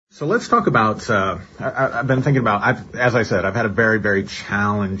So let's talk about, I've been thinking about, as I said, I've had a very, very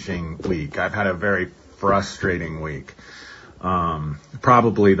challenging week. I've had a very frustrating week.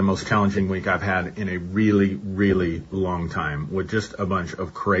 Probably the most challenging week I've had in a really, really long time, with just a bunch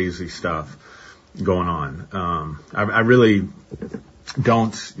of crazy stuff going on. I really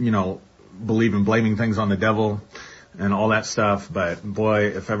don't, believe in blaming things on the devil and all that stuff, but boy,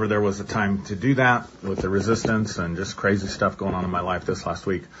 if ever there was a time to do that with the resistance and just crazy stuff going on in my life this last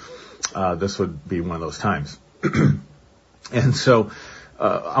week, this would be one of those times. And so,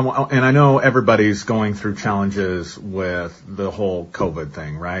 and I know everybody's going through challenges with the whole COVID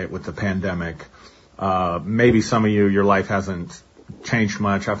thing, right? With the pandemic. Maybe some of you, your life hasn't changed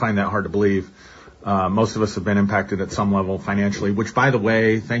much. I find that hard to believe. Most of us have been impacted at some level financially, which, by the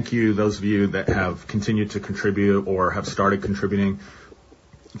way, thank you, those of you that have continued to contribute or have started contributing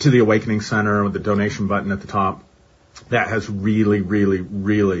to the Awakening Center with the donation button at the top. That has really, really,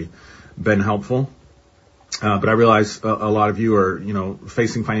 really been helpful. But I realize a lot of you are,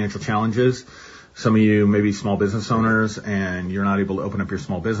 facing financial challenges. Some of you may be small business owners and you're not able to open up your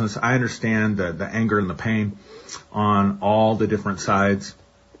small business. I understand the anger and the pain on all the different sides.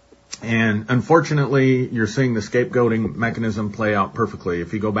 And unfortunately, you're seeing the scapegoating mechanism play out perfectly.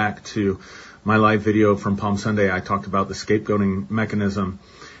 If you go back to my live video from Palm Sunday, I talked about the scapegoating mechanism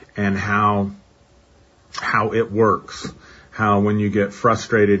and how it works. How when you get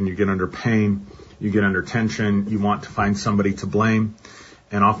frustrated and you get under pain, you get under tension, you want to find somebody to blame.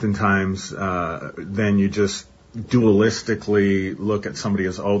 And oftentimes, then you just dualistically look at somebody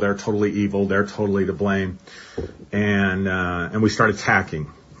as, oh, they're totally evil, they're totally to blame. And we start attacking,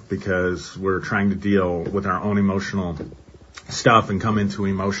 because we're trying to deal with our own emotional stuff and come into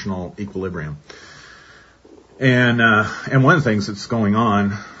emotional equilibrium. And one of the things that's going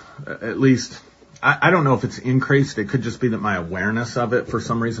on, at least, I don't know if it's increased. It could just be that my awareness of it for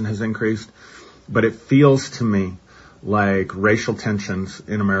some reason has increased. But it feels to me like racial tensions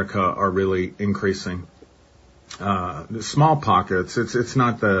in America are really increasing. Small pockets, it's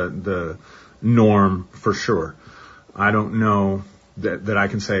not the norm for sure. I don't know that I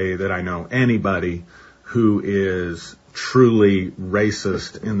can say that I know anybody who is truly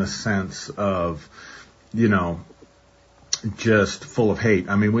racist in the sense of, just full of hate.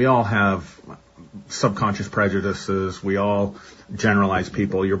 I mean, we all have subconscious prejudices. We all generalize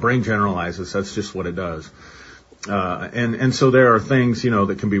people. Your brain generalizes. That's just what it does. And so there are things,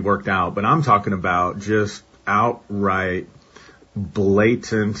 that can be worked out. But I'm talking about just outright,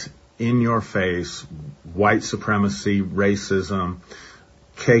 blatant, in your face, white supremacy, racism,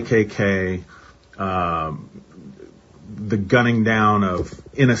 KKK, the gunning down of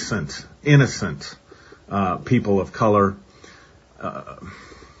innocent people of color.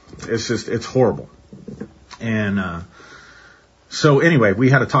 It's horrible. And so anyway, we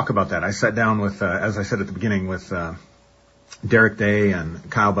had to talk about that. I sat down with, as I said at the beginning, with Derek Day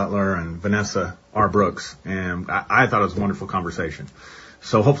and Kyle Butler and Vanessa R. Brooks, and I thought it was a wonderful conversation.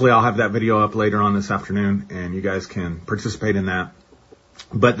 So hopefully I'll have that video up later on this afternoon, and you guys can participate in that.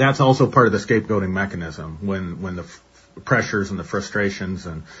 But that's also part of the scapegoating mechanism when the pressures and the frustrations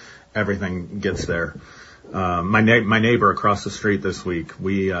and everything gets there. My neighbor across the street this week,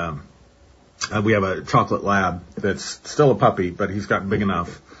 we have a chocolate lab that's still a puppy, but he's gotten big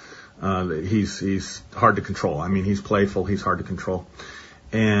enough. He's hard to control. I mean, he's playful. He's hard to control.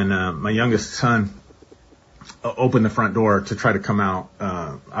 And my youngest son opened the front door to try to come out.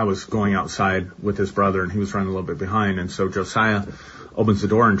 I was going outside with his brother, and he was running a little bit behind. And so Josiah opens the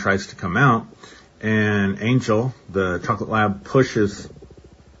door and tries to come out. And Angel, the chocolate lab, pushes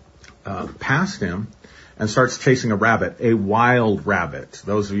past him and starts chasing a rabbit, a wild rabbit.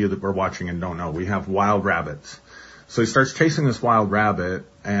 Those of you that were watching and don't know, we have wild rabbits. So he starts chasing this wild rabbit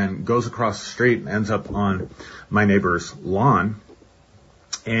and goes across the street and ends up on my neighbor's lawn.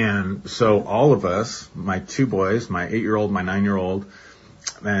 And so all of us, my two boys, my 8-year-old, my 9-year-old,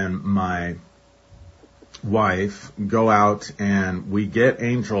 and my wife, go out and we get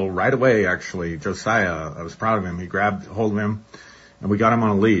Angel right away, actually. Josiah, I was proud of him. He grabbed hold of him and we got him on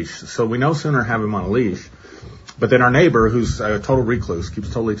a leash. So we no sooner have him on a leash, but then our neighbor, who's a total recluse, keeps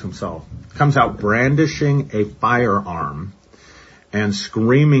totally to himself, comes out brandishing a firearm and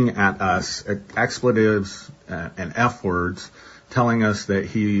screaming at us expletives and F words, telling us that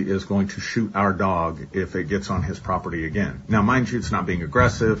he is going to shoot our dog if it gets on his property again. Now, mind you, it's not being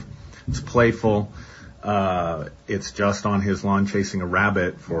aggressive. It's playful. It's just on his lawn chasing a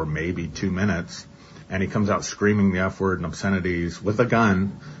rabbit for maybe 2 minutes. And he comes out screaming the F word and obscenities with a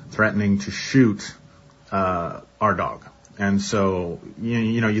gun, threatening to shoot our dog. And so,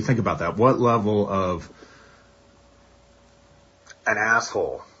 you think about that. What level of an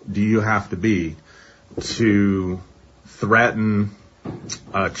asshole do you have to be to threaten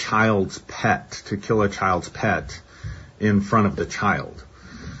a child's pet, to kill a child's pet in front of the child?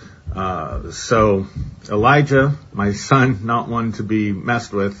 So Elijah, my son, not one to be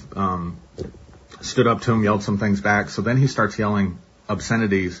messed with, stood up to him, yelled some things back. So then he starts yelling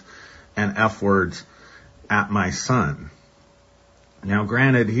obscenities and F words at my son. Now,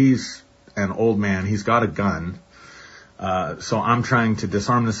 granted, he's an old man. He's got a gun. So I'm trying to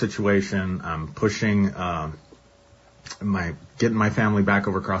disarm the situation. I'm pushing, getting my family back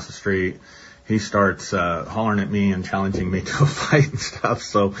over across the street. He starts, hollering at me and challenging me to a fight and stuff.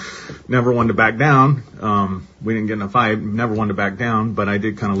 So never one to back down. We didn't get in a fight. Never one to back down, but I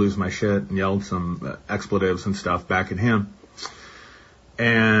did kind of lose my shit and yelled some expletives and stuff back at him.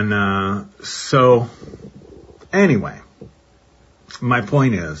 And, so anyway, my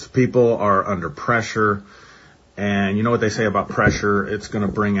point is people are under pressure. And you know what they say about pressure? It's going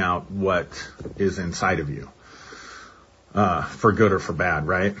to bring out what is inside of you, for good or for bad,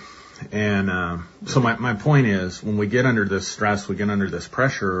 right? And so my point is, when we get under this stress, we get under this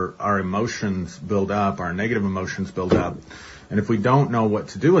pressure, our emotions build up, our negative emotions build up. And if we don't know what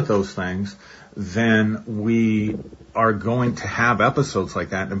to do with those things, then we are going to have episodes like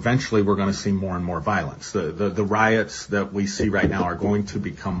that. And eventually we're going to see more and more violence. The riots that we see right now are going to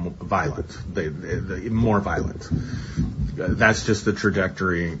become violent, more violent. That's just the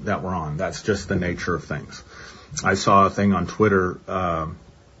trajectory that we're on. That's just the nature of things. I saw a thing on Twitter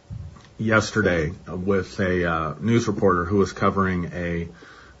yesterday with a news reporter who was covering a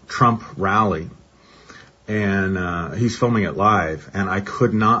Trump rally, and he's filming it live, and I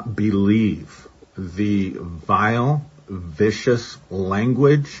could not believe the vile, vicious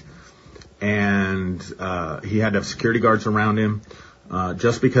language, and he had to have security guards around him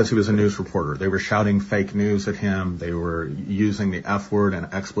just because he was a news reporter. They were shouting fake news at him. They were using the F word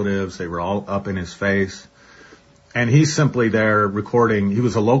and expletives. They were all up in his face. And he's simply there recording. He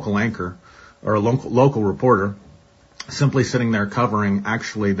was a local anchor or a local reporter, simply sitting there covering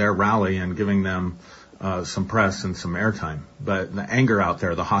actually their rally and giving them some press and some airtime. But the anger out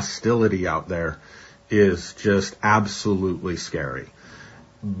there, the hostility out there is just absolutely scary.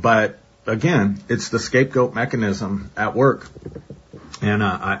 But again, it's the scapegoat mechanism at work. And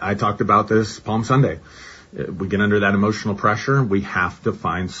I talked about this Palm Sunday. We get under that emotional pressure. We have to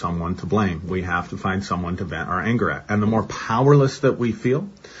find someone to blame. We have to find someone to vent our anger at. And the more powerless that we feel,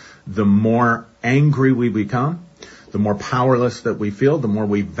 the more angry we become, the more powerless that we feel, the more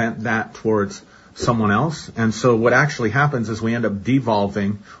we vent that towards someone else. And so what actually happens is we end up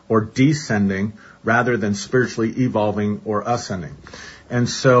devolving or descending rather than spiritually evolving or ascending. And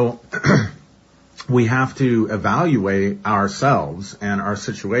so we have to evaluate ourselves and our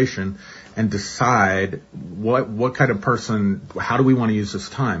situation and decide what kind of person, how do we want to use this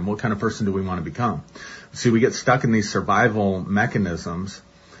time? What kind of person do we want to become? See, we get stuck in these survival mechanisms,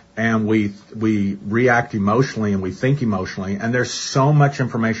 and we react emotionally and we think emotionally, and there's so much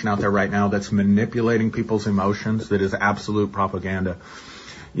information out there right now that's manipulating people's emotions that is absolute propaganda.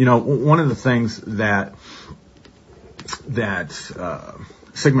 You know, one of the things that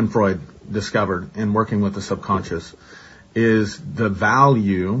Sigmund Freud discovered in working with the subconscious is the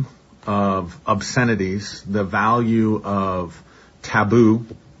value of obscenities, the value of taboo,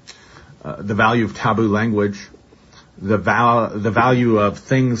 the value of taboo language, the value of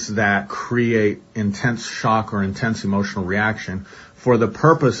things that create intense shock or intense emotional reaction for the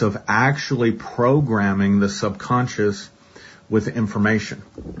purpose of actually programming the subconscious with information.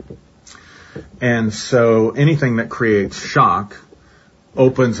 And so anything that creates shock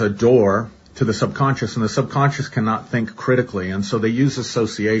opens a door to the subconscious, and the subconscious cannot think critically, and so they use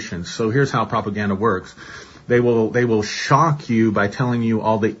associations. So here's how propaganda works. They will shock you by telling you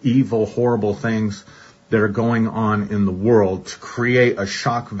all the evil, horrible things that are going on in the world to create a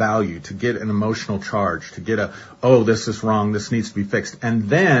shock value, to get an emotional charge, to get oh, this is wrong, this needs to be fixed. And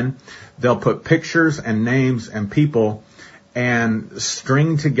then they'll put pictures and names and people and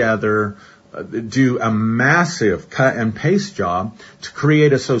string together, do a massive cut and paste job to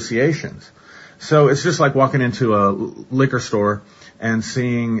create associations. So it's just like walking into a liquor store and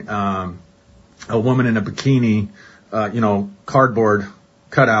seeing a woman in a bikini, cardboard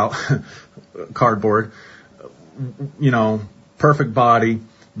cutout, cardboard, perfect body,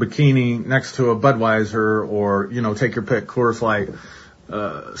 bikini next to a Budweiser or, take your pick, Coors Light,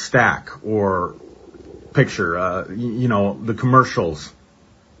 stack or picture, the commercials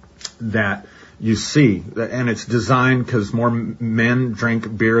that you see. And it's designed because more men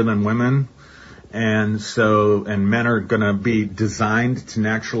drink beer than women. And men are going to be designed to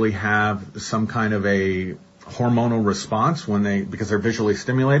naturally have some kind of a hormonal response because they're visually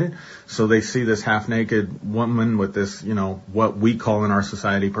stimulated. So they see this half-naked woman with this, what we call in our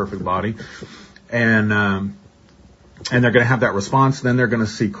society perfect body, and they're going to have that response. Then they're going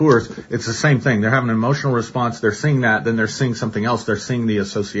to see Coors. It's the same thing. They're having an emotional response. They're seeing that. Then they're seeing something else. They're seeing the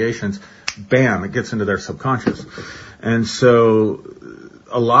associations. Bam! It gets into their subconscious. And so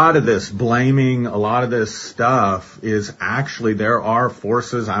a lot of this blaming, a lot of this stuff is actually, there are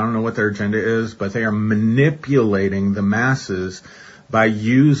forces, I don't know what their agenda is, but they are manipulating the masses by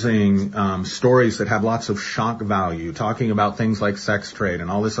using stories that have lots of shock value, talking about things like sex trade and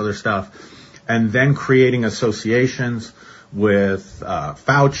all this other stuff, and then creating associations with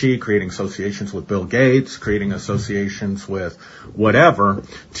Fauci, creating associations with Bill Gates, creating associations with whatever,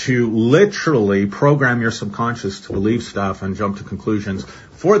 to literally program your subconscious to believe stuff and jump to conclusions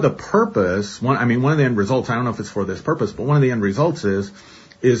for the purpose. One of the end results, I don't know if it's for this purpose, but one of the end results is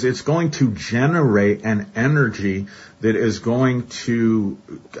it's going to generate an energy that is going to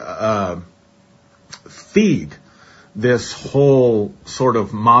feed this whole sort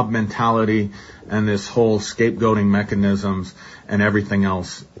of mob mentality and this whole scapegoating mechanisms and everything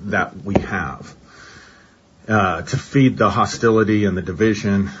else that we have, to feed the hostility and the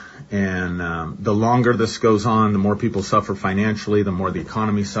division. And the longer this goes on, the more people suffer financially, the more the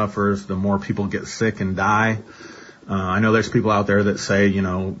economy suffers, the more people get sick and die. I know there's people out there that say,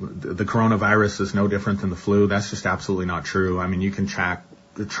 the coronavirus is no different than the flu. That's just absolutely not true. I mean, you can track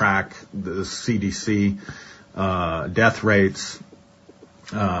the CDC death rates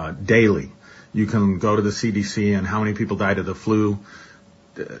daily. You can go to the CDC and how many people died of the flu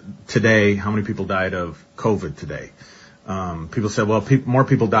today, how many people died of COVID today. People say, well, more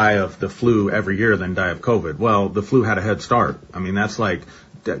people die of the flu every year than die of COVID. Well, the flu had a head start. I mean, that's like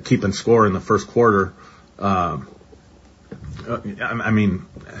keeping score in the first quarter. How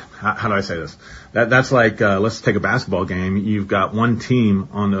do I say this? That's like, let's take a basketball game. You've got one team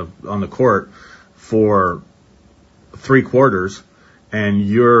on the court for 3 quarters, and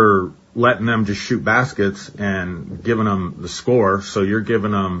you're letting them just shoot baskets and giving them the score. So you're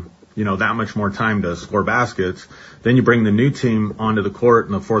giving them, that much more time to score baskets. Then you bring the new team onto the court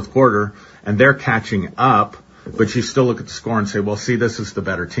in the fourth quarter, and they're catching up, but you still look at the score and say, well, see, this is the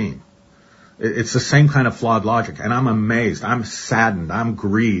better team. It's the same kind of flawed logic. And I'm amazed, I'm saddened, I'm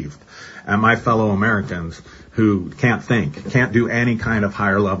grieved at my fellow Americans who can't think, can't do any kind of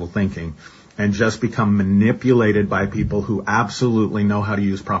higher level thinking, and just become manipulated by people who absolutely know how to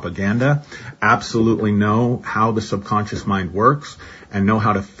use propaganda, absolutely know how the subconscious mind works, and know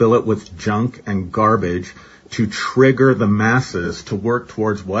how to fill it with junk and garbage to trigger the masses to work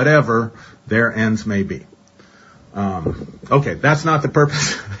towards whatever their ends may be. Okay, that's not the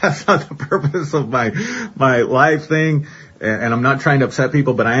purpose. That's not the purpose of my life thing. And I'm not trying to upset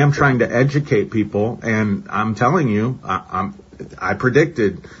people, but I am trying to educate people. And I'm telling you, I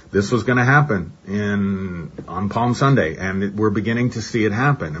predicted this was going to happen on Palm Sunday, and we're beginning to see it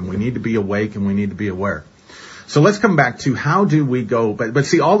happen. And we need to be awake and we need to be aware. So let's come back to how do we go? But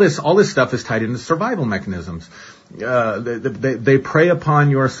see, all this stuff is tied into survival mechanisms. They prey upon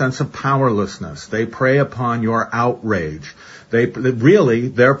your sense of powerlessness. They prey upon your outrage.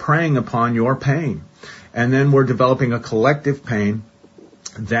 They're preying upon your pain. And then we're developing a collective pain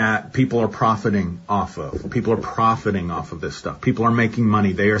that people are profiting off of. People are profiting off of this stuff. People are making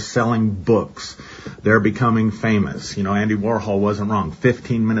money. They are selling books. They're becoming famous. Andy Warhol wasn't wrong.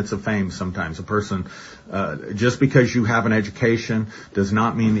 15 minutes of fame sometimes. A person, just because you have an education does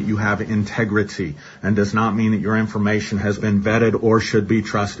not mean that you have integrity, and does not mean that your information has been vetted or should be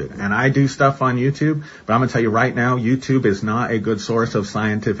trusted. And I do stuff on YouTube, but I'm going to tell you right now, YouTube is not a good source of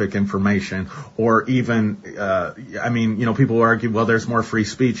scientific information, or even, people argue, well, there's more free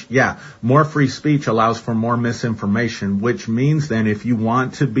speech. Yeah, more free speech allows for more misinformation, which means then if you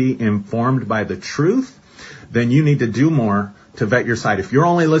want to be informed by the truth, then you need to do more to vet your side. If you're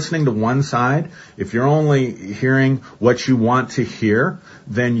only listening to one side, if you're only hearing what you want to hear,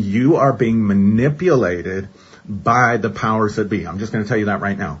 then you are being manipulated by the powers that be. I'm just going to tell you that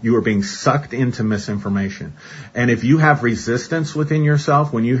right now. You are being sucked into misinformation. And if you have resistance within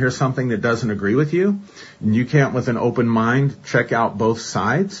yourself when you hear something that doesn't agree with you, and you can't with an open mind check out both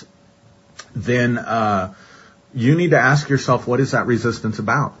sides, then you need to ask yourself, what is that resistance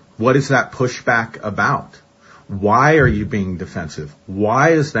about? What is that pushback about? Why are you being defensive?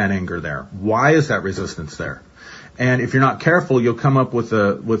 Why is that anger there? Why is that resistance there? And if you're not careful, you'll come up with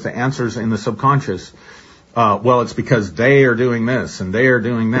the answers in the subconscious. Well, it's because they are doing this and they are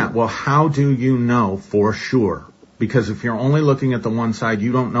doing that. Well, how do you know for sure? Because if you're only looking at the one side,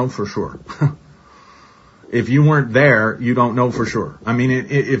 you don't know for sure. If you weren't there, you don't know for sure. I mean,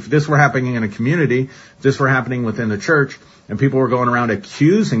 if this were happening in a community, if this were happening within the church, and people were going around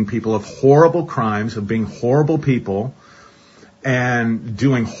accusing people of horrible crimes, of being horrible people, and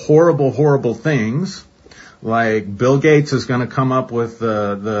doing horrible, horrible things, like Bill Gates is going to come up with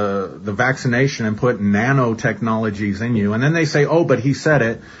the vaccination and put nanotechnologies in you, and then they say, oh, but he said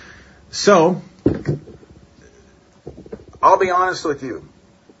it. So, I'll be honest with you.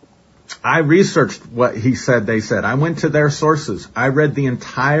 I researched what he said, they said. I went to their sources. I read the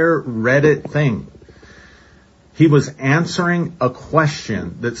entire Reddit thing. He was answering a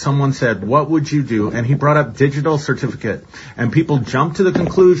question that someone said, what would you do? And he brought up digital certificate. And people jumped to the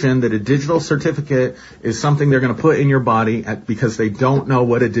conclusion that a digital certificate is something they're going to put in your body because they don't know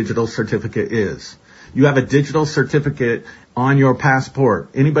what a digital certificate is. You have a digital certificate on your passport.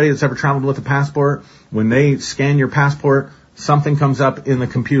 Anybody that's ever traveled with a passport, when they scan your passport, something comes up in the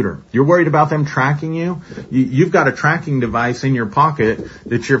computer. You're worried about them tracking you? You've got a tracking device in your pocket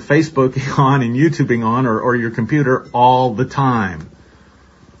that you're Facebooking on and YouTubing on or your computer all the time.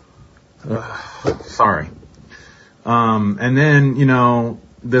 Sorry. And then,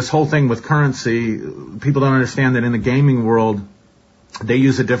 this whole thing with currency, people don't understand that in the gaming world, they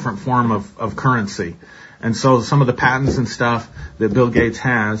use a different form of currency. And so some of the patents and stuff that Bill Gates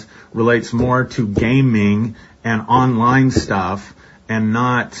has relates more to gaming and online stuff and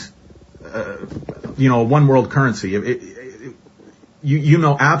not, one world currency. You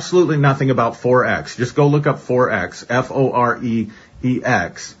know absolutely nothing about Forex. Just go look up Forex,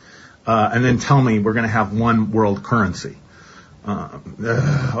 Forex, and then tell me we're going to have one world currency.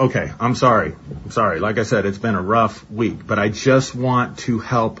 Okay, I'm sorry. Like I said, it's been a rough week, but I just want to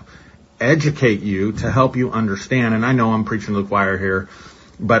help educate you, to help you understand, and I know I'm preaching to the choir here,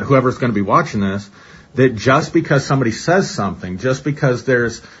 but whoever's going to be watching this, that just because somebody says something, just because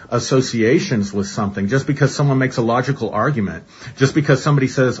there's associations with something, just because someone makes a logical argument, just because somebody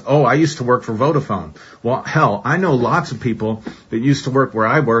says, oh, I used to work for Vodafone. Well, hell, I know lots of people that used to work where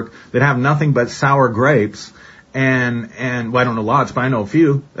I work that have nothing but sour grapes. And well, I don't know lots, but I know a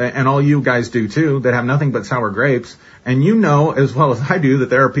few, and all you guys do too, that have nothing but sour grapes. And you know as well as I do that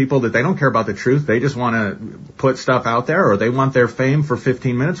there are people that they don't care about the truth. They just want to put stuff out there, or they want their fame for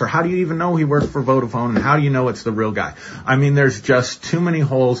 15 minutes. Or how do you even know he worked for Vodafone? And how do you know it's the real guy? I mean, there's just too many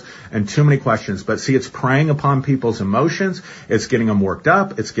holes and too many questions. But see, it's preying upon people's emotions. It's getting them worked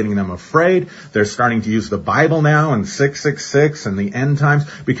up. It's getting them afraid. They're starting to use the Bible now and 666 and the end times.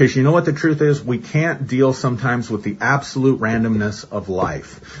 Because you know what the truth is? We can't deal sometimes with the absolute randomness of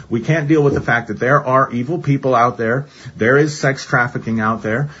life. We can't deal with the fact that there are evil people out there. There is sex trafficking out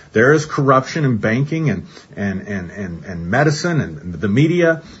there. There is corruption in banking and medicine and the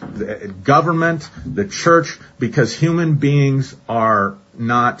media, the government, the church, because human beings are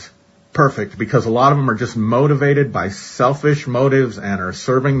not perfect, because a lot of them are just motivated by selfish motives and are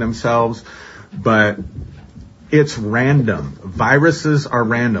serving themselves. But it's random. Viruses are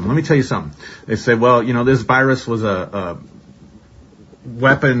random. Let me tell you something. They say, well, this virus was a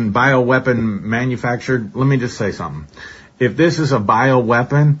bioweapon manufactured. Let me just say something. If this is a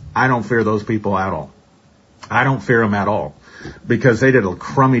bioweapon, I don't fear those people at all. I don't fear them at all, because they did a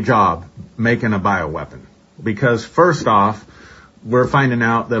crummy job making a bioweapon. Because first off, we're finding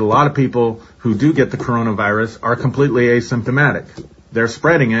out that a lot of people who do get the coronavirus are completely asymptomatic. They're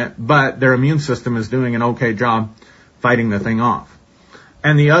spreading it, but their immune system is doing an okay job fighting the thing off.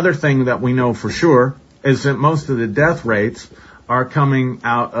 And the other thing that we know for sure is that most of the death rates are coming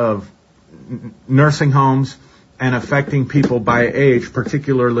out of nursing homes and affecting people by age,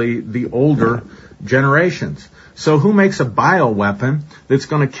 particularly the older generations. So who makes a bioweapon that's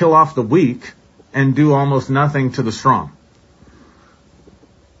going to kill off the weak and do almost nothing to the strong?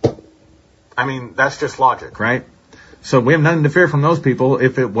 I mean, that's just logic, right? So we have nothing to fear from those people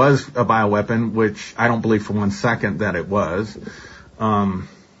if it was a bioweapon, which I don't believe for 1 second that it was.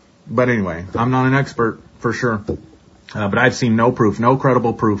 But anyway, I'm not an expert for sure. But I've seen no proof, no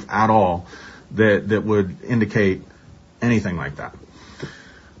credible proof at all that would indicate anything like that.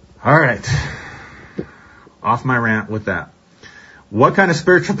 All right. Off my rant with that. What kind of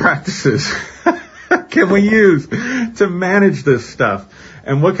spiritual practices can we use to manage this stuff?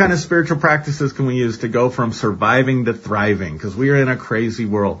 And what kind of spiritual practices can we use to go from surviving to thriving? Because we are in a crazy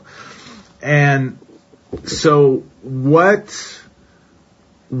world. And so what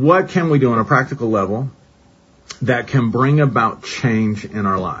can we do on a practical level that can bring about change in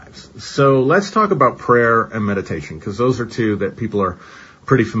our lives? So let's talk about prayer and meditation, because those are two that people are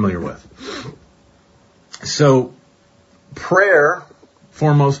pretty familiar with. So prayer,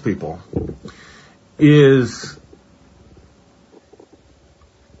 for most people, is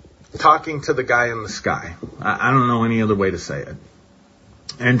talking to the guy in the sky. I don't know any other way to say it.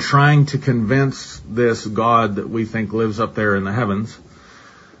 And trying to convince this God that we think lives up there in the heavens,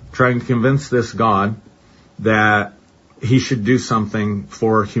 trying to convince this God that he should do something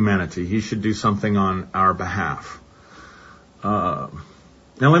for humanity. He should do something on our behalf. Now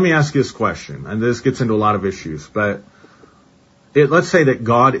let me ask you this question, and this gets into a lot of issues, but let's say that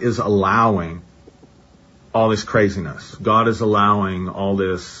God is allowing all this craziness. God is allowing all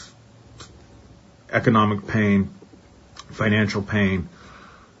this economic pain, financial pain,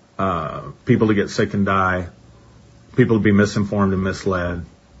 people to get sick and die, people to be misinformed and misled,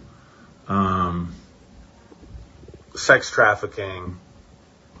 sex trafficking,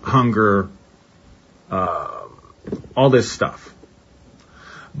 hunger, all this stuff.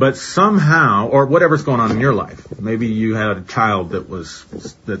 But somehow, or whatever's going on in your life, maybe you had a child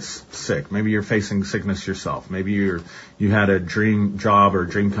that's sick. Maybe you're facing sickness yourself. Maybe you had a dream job or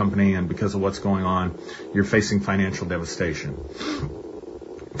dream company, and because of what's going on, you're facing financial devastation.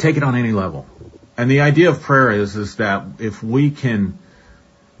 Take it on any level. And the idea of prayer is that if we can,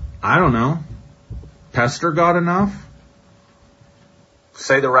 I don't know, pester God enough,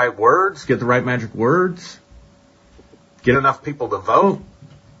 say the right words, get the right magic words, get enough people to vote,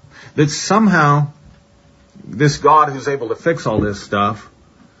 that somehow this God who's able to fix all this stuff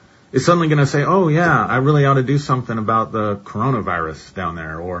is suddenly going to say, oh yeah, I really ought to do something about the coronavirus down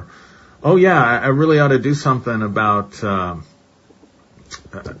there. Or, oh yeah, I really ought to do something about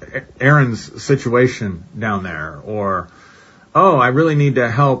Aaron's situation down there. Or, oh, I really need to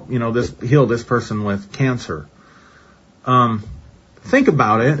help, heal this person with cancer. Think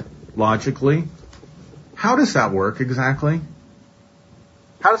about it logically. How does that work exactly?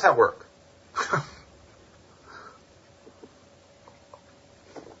 How does that work?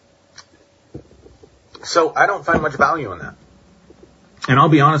 So I don't find much value in that. And I'll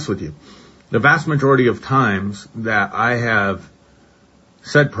be honest with you. The vast majority of times that I have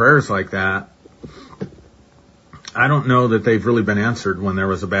said prayers like that, I don't know that they've really been answered when there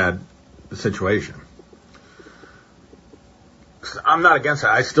was a bad situation. I'm not against it.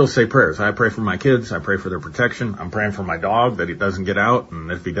 I still say prayers. I pray for my kids. I pray for their protection. I'm praying for my dog that he doesn't get out.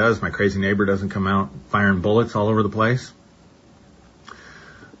 And if he does, my crazy neighbor doesn't come out firing bullets all over the place.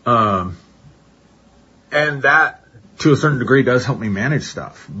 And that, to a certain degree, does help me manage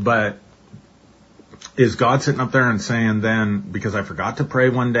stuff. But is God sitting up there and saying then, because I forgot to pray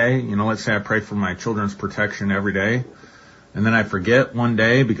one day, let's say I pray for my children's protection every day, and then I forget one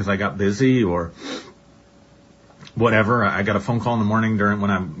day because I got busy or whatever, I got a phone call in the morning when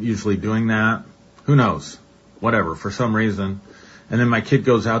I'm usually doing that. Who knows? Whatever, for some reason. And then my kid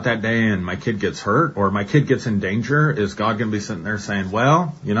goes out that day and my kid gets hurt or my kid gets in danger. Is God going to be sitting there saying,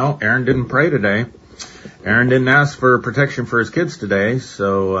 well, Aaron didn't pray today. Aaron didn't ask for protection for his kids today,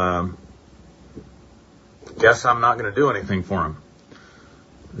 so guess I'm not going to do anything for him.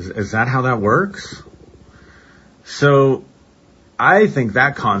 Is that how that works? So I think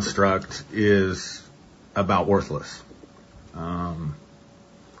that construct is about worthless.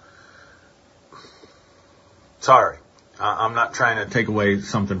 Sorry. I'm not trying to take away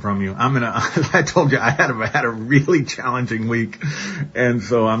something from you. I told you I had a really challenging week, and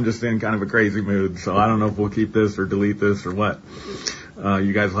so I'm just in kind of a crazy mood. So I don't know if we'll keep this or delete this or what.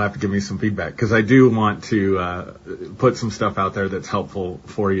 You guys will have to give me some feedback, because I do want to put some stuff out there that's helpful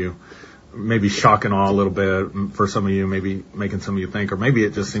for you. Maybe shock and awe a little bit for some of you, maybe making some of you think, or maybe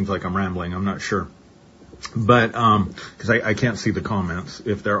it just seems like I'm rambling. I'm not sure. But, cause I can't see the comments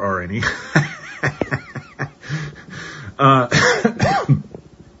if there are any.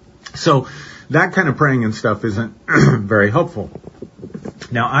 So that kind of praying and stuff isn't very helpful.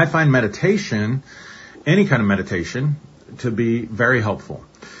 Now I find meditation, any kind of meditation, to be very helpful.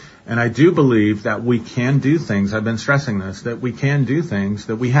 And I do believe that we can do things, I've been stressing this, that we can do things,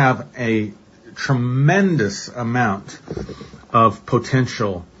 that we have a tremendous amount of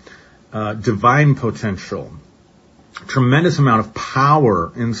potential, divine potential, tremendous amount of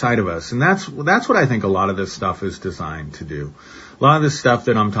power inside of us. And that's what I think a lot of this stuff is designed to do. A lot of this stuff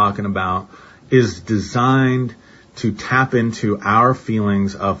that I'm talking about is designed to tap into our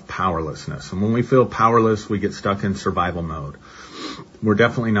feelings of powerlessness. And when we feel powerless, we get stuck in survival mode. We're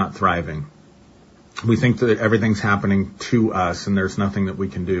definitely not thriving. We think that everything's happening to us and there's nothing that we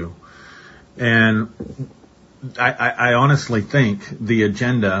can do. And I honestly think the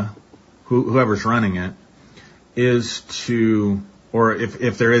agenda, whoever's running it, is to, or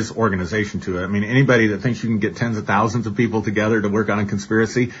if there is organization to it. I mean, anybody that thinks you can get tens of thousands of people together to work on a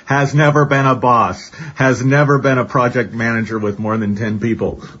conspiracy has never been a boss, has never been a project manager with more than 10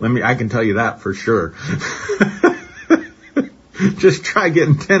 people. I can tell you that for sure. Just try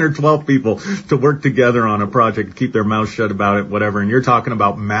getting 10 or 12 people to work together on a project, keep their mouths shut about it, whatever. And you're talking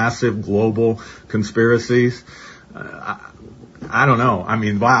about massive global conspiracies. I don't know. I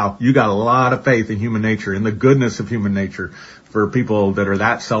mean, wow, you got a lot of faith in human nature, in the goodness of human nature, for people that are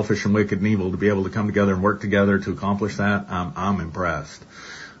that selfish and wicked and evil to be able to come together and work together to accomplish that. I'm impressed.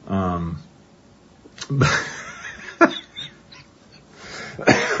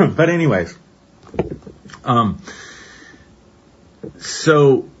 But anyways,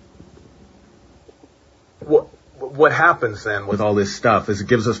 so what happens then with all this stuff is it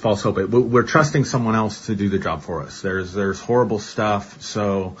gives us false hope. We're trusting someone else to do the job for us. There's horrible stuff,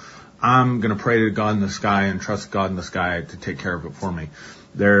 so I'm going to pray to God in the sky and trust God in the sky to take care of it for me.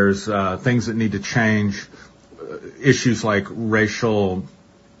 There's things that need to change, issues like racial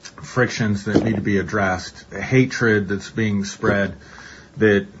frictions that need to be addressed, hatred that's being spread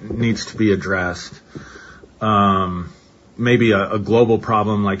that needs to be addressed, maybe a global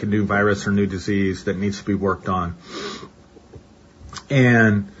problem like a new virus or new disease that needs to be worked on,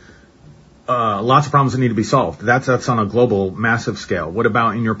 and lots of problems that need to be solved. That's on a global, massive scale. What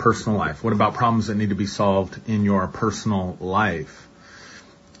about in your personal life? What about problems that need to be solved in your personal life?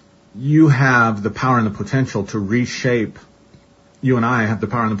 You have the power and the potential to reshape. You and I have the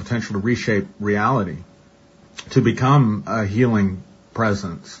power and the potential to reshape reality, to become a healing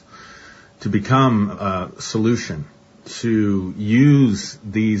presence, to become a solution, to use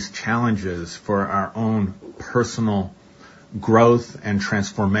these challenges for our own personal growth and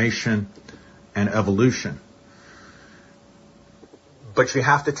transformation and evolution. But you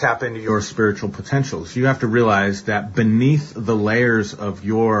have to tap into your spiritual potentials. You have to realize that beneath the layers of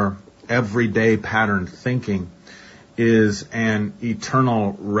your everyday patterned thinking is an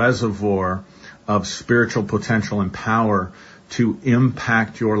eternal reservoir of spiritual potential and power to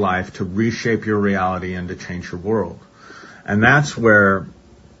impact your life, to reshape your reality, and to change your world. And that's where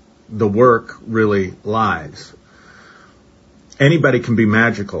the work really lies. Anybody can be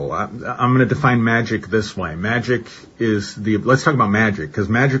magical. I'm going to define magic this way. Magic is let's talk about magic, because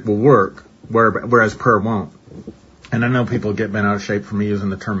magic will work, whereas prayer won't. And I know people get bent out of shape for me using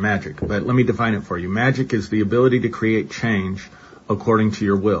the term magic, but let me define it for you. Magic is the ability to create change according to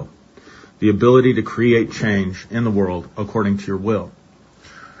your will. The ability to create change in the world according to your will.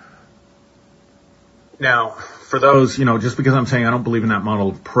 Now, for those, just because I'm saying I don't believe in that model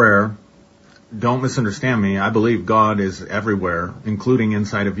of prayer, don't misunderstand me. I believe God is everywhere, including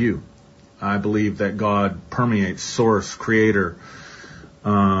inside of you. I believe that God permeates, source, creator,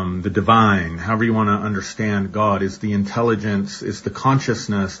 the divine, however you want to understand God, is the intelligence, is the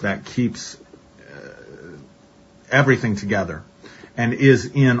consciousness that keeps everything together and is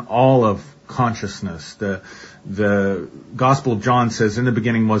in all of consciousness. The Gospel of John says, in the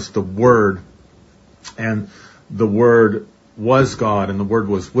beginning was the Word, and the Word was God, and the Word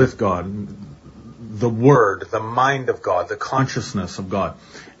was with God. The Word, the mind of God, the consciousness of God.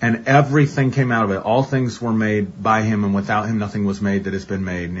 And everything came out of it. All things were made by Him, and without Him nothing was made that has been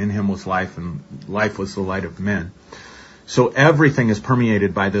made. And in Him was life, and life was the light of men. So everything is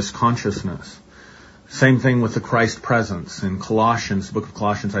permeated by this consciousness. Same thing with the Christ presence. In Colossians, the book of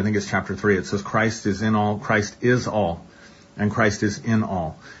Colossians, I think it's chapter 3, it says Christ is in all, Christ is all, and Christ is in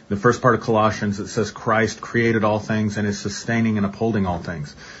all. The first part of Colossians, it says Christ created all things and is sustaining and upholding all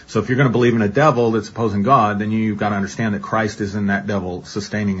things. So if you're going to believe in a devil that's opposing God, then you've got to understand that Christ is in that devil,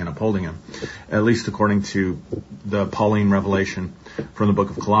 sustaining and upholding him, at least according to the Pauline revelation from the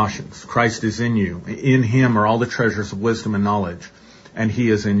book of Colossians. Christ is in you. In Him are all the treasures of wisdom and knowledge, and He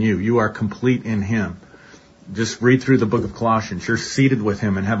is in you. You are complete in Him. Just read through the book of Colossians. You're seated with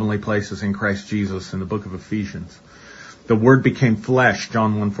Him in heavenly places in Christ Jesus, in the book of Ephesians. The Word became flesh,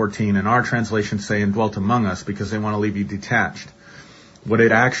 John 1:14, and our translations say, and dwelt among us, because they want to leave you detached. What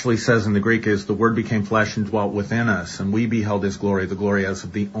it actually says in the Greek is, the Word became flesh and dwelt within us, and we beheld His glory, the glory as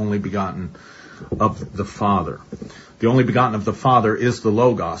of the only begotten of the Father. The only begotten of the Father is the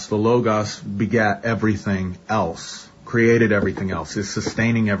Logos. The Logos begat everything else, created everything else, is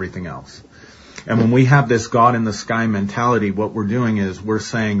sustaining everything else. And when we have this God in the sky mentality, what we're doing is we're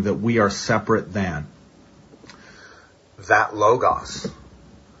saying that we are separate than that Logos,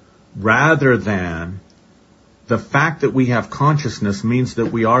 rather than the fact that we have consciousness means that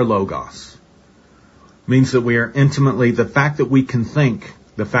we are Logos, means that we are intimately, the fact that we can think,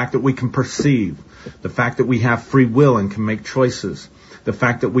 the fact that we can perceive, the fact that we have free will and can make choices, the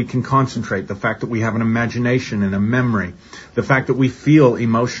fact that we can concentrate, the fact that we have an imagination and a memory, the fact that we feel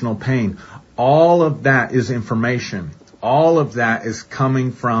emotional pain, all of that is information. All of that is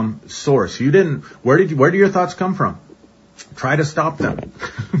coming from source. Where do your thoughts come from? Try to stop them.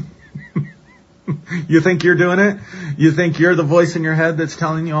 You think you're doing it? You think you're the voice in your head that's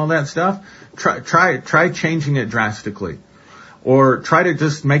telling you all that stuff? Try changing it drastically. Or try to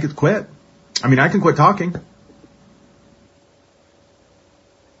just make it quit. I mean, I can quit talking.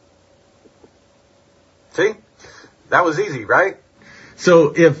 See? That was easy, right?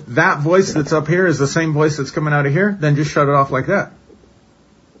 So if that voice that's up here is the same voice that's coming out of here, then just shut it off like that.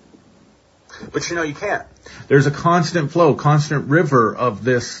 But you can't. There's a constant flow, constant river of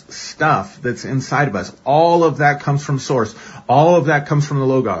this stuff that's inside of us. All of that comes from source. All of that comes from the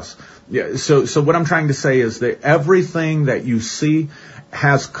Logos. Yeah, so what I'm trying to say is that everything that you see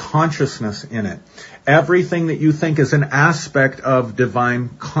has consciousness in it. Everything that you think is an aspect of divine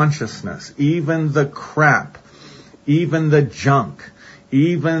consciousness. Even the crap, even the junk,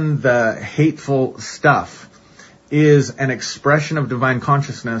 even the hateful stuff is an expression of divine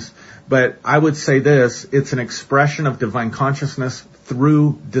consciousness. But I would say this, it's an expression of divine consciousness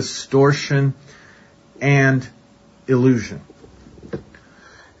through distortion and illusion.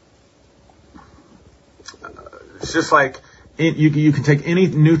 It's just like you can take any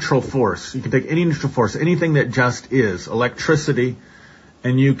neutral force. You can take any neutral force, anything that just is, electricity,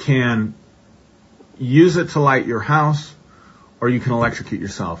 and you can use it to light your house, or you can electrocute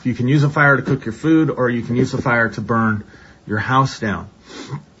yourself. You can use a fire to cook your food, or you can use a fire to burn your house down.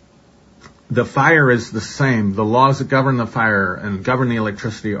 The fire is the same. The laws that govern the fire and govern the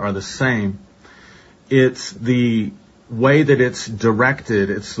electricity are the same. It's the way that it's directed,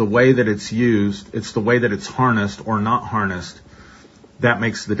 it's the way that it's used, it's the way that it's harnessed or not harnessed that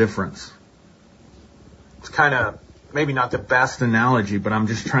makes the difference. It's kind of maybe not the best analogy, but I'm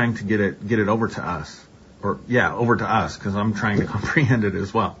just trying to get it over to us. Over to us, because I'm trying to comprehend it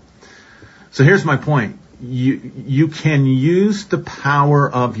as well. So here's my point. You can use the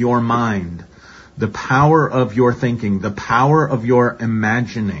power of your mind, the power of your thinking, the power of your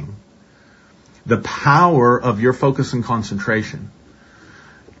imagining, the power of your focus and concentration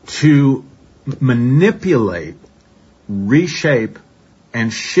to manipulate, reshape,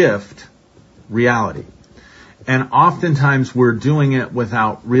 and shift reality. And oftentimes we're doing it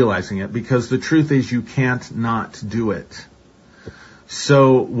without realizing it, because the truth is you can't not do it.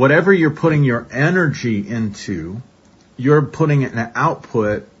 So whatever you're putting your energy into, you're putting an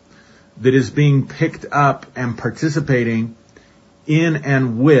output that is being picked up and participating in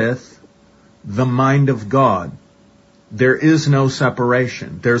and with the mind of God. There is no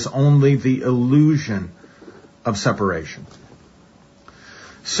separation. There's only the illusion of separation.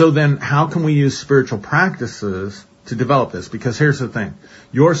 So then how can we use spiritual practices to develop this? Because here's the thing.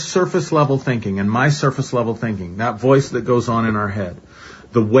 Your surface level thinking and my surface level thinking, that voice that goes on in our head,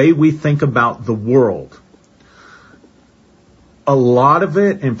 the way we think about the world, a lot of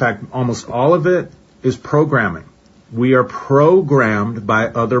it, in fact, almost all of it, is programming. We are programmed by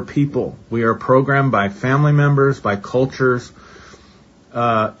other people. We are programmed by family members, by cultures.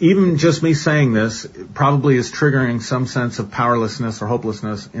 Even just me saying this probably is triggering some sense of powerlessness or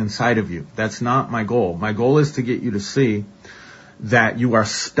hopelessness inside of you. That's not my goal. My goal is to get you to see that you are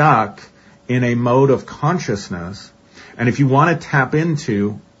stuck in a mode of consciousness. And if you want to tap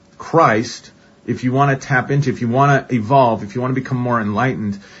into Christ, if you want to evolve, if you want to become more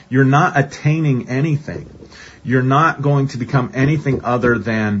enlightened, you're not attaining anything. You're not going to become anything other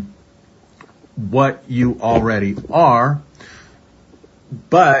than what you already are.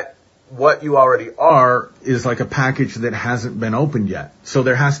 But what you already are is like a package that hasn't been opened yet. So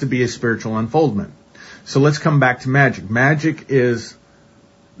there has to be a spiritual unfoldment. So let's come back to magic. Magic is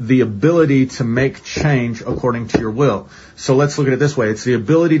the ability to make change according to your will. So let's look at it this way. It's the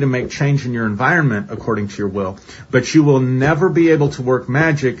ability to make change in your environment according to your will. But you will never be able to work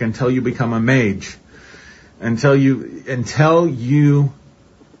magic until you become a mage. Until you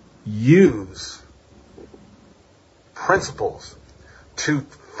use principles to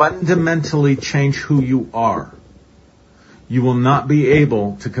fundamentally change who you are. You will not be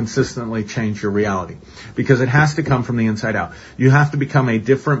able to consistently change your reality, because it has to come from the inside out. You have to become a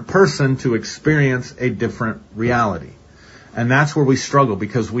different person to experience a different reality. And that's where we struggle,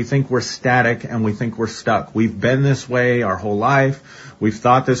 because we think we're static and we think we're stuck. We've been this way our whole life. We've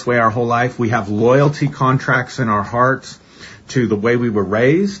thought this way our whole life. We have loyalty contracts in our hearts to the way we were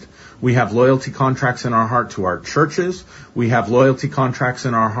raised. We have loyalty contracts in our heart to our churches. We have loyalty contracts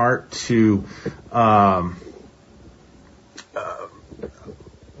in our heart to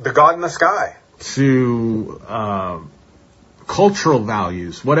the God in the sky, to cultural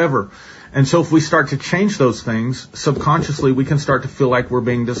values, whatever. And so if we start to change those things, subconsciously we can start to feel like we're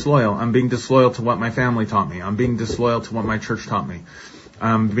being disloyal. I'm being disloyal to what my family taught me. I'm being disloyal to what my church taught me.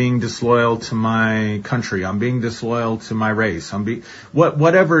 I'm being disloyal to my country. I'm being disloyal to my race.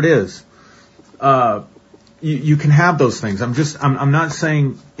 Whatever it is. you can have those things. I'm not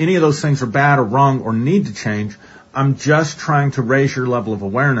saying any of those things are bad or wrong or need to change. I'm just trying to raise your level of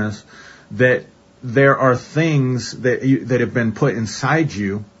awareness that there are things that have been put inside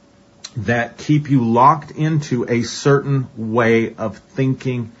you that keep you locked into a certain way of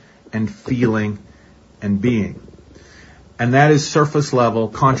thinking and feeling and being. And that is surface level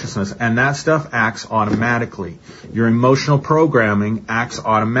consciousness. And that stuff acts automatically. Your emotional programming acts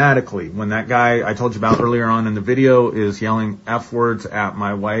automatically. When that guy I told you about earlier on in the video is yelling F words at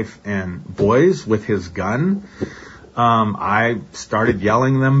my wife and boys with his gun, I started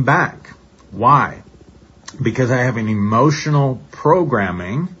yelling them back. Why? Because I have an emotional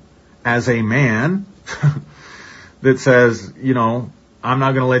programming as a man that says, you know, I'm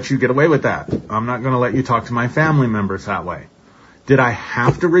not going to let you get away with that. I'm not going to let you talk to my family members that way. Did I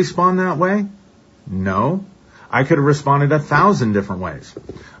have to respond that way? No. I could have responded 1,000 different ways.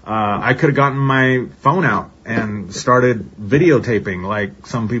 I could have gotten my phone out and started videotaping like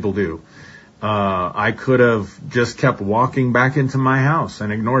some people do. I could have just kept walking back into my house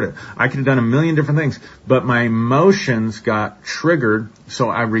and ignored it. I could have done a million different things, but my emotions got triggered, so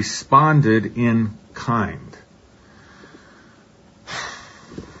I responded in kind.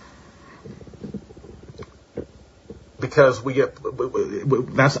 Because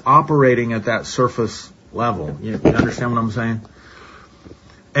that's operating at that surface level. You understand what I'm saying?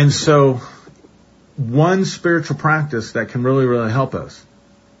 And so, one spiritual practice that can really, really help us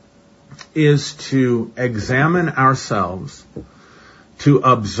is to examine ourselves, to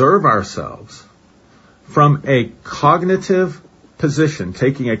observe ourselves from a cognitive position,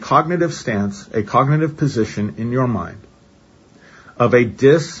 taking a cognitive stance, a cognitive position in your mind of a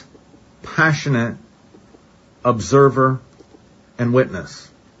dispassionate observer and witness.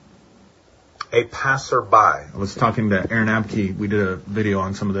 A passerby. I was talking to Aaron Abke. We did a video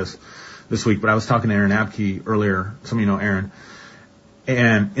on some of this week, but I was talking to Aaron Abke earlier. Some of you know Aaron.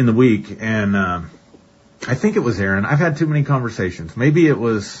 And in the week, and I think it was Aaron. I've had too many conversations. Maybe it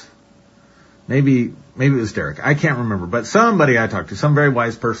was Derek. I can't remember. But somebody I talked to, some very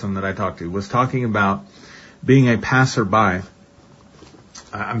wise person that I talked to, was talking about being a passerby.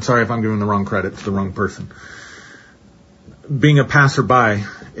 I'm sorry if I'm giving the wrong credit to the wrong person. Being a passerby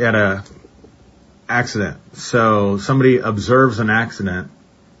at a accident. So somebody observes an accident,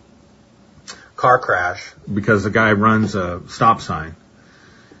 car crash, because the guy runs a stop sign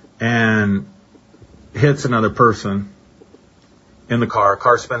and hits another person in the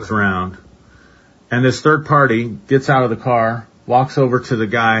car spins around, and this third party gets out of the car, walks over to the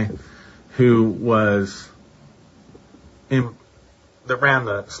guy who that ran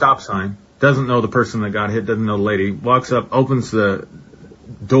the stop sign, doesn't know the person that got hit, doesn't know the lady, walks up, opens the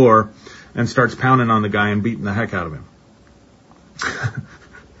door, and starts pounding on the guy and beating the heck out of him.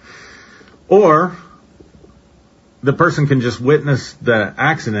 Or the person can just witness the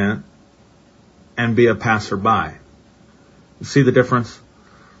accident and be a passerby. You see the difference?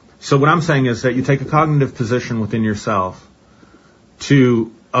 So what I'm saying is that you take a cognitive position within yourself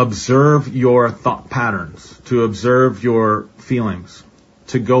to observe your thought patterns, to observe your feelings,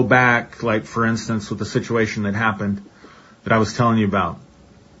 to go back, like for instance with the situation that happened that I was telling you about.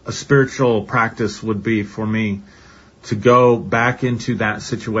 A spiritual practice would be for me to go back into that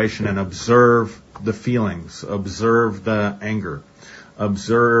situation and observe the feelings, observe the anger,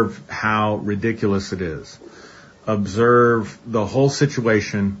 observe how ridiculous it is, observe the whole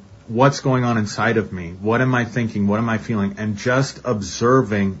situation, what's going on inside of me, what am I thinking, what am I feeling, and just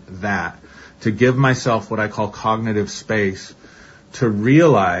observing that to give myself what I call cognitive space to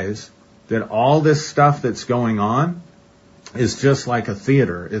realize that all this stuff that's going on is just like a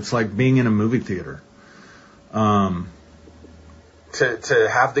theater. It's like being in a movie theater. To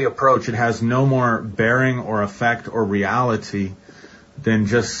have the approach, it has no more bearing or effect or reality than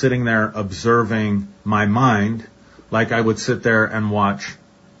just sitting there observing my mind like I would sit there and watch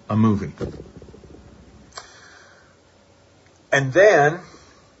a movie. And then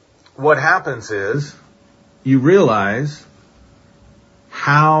what happens is you realize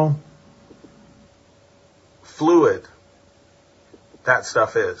how fluid that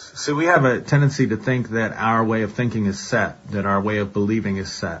stuff is. See, we have a tendency to think that our way of thinking is set, that our way of believing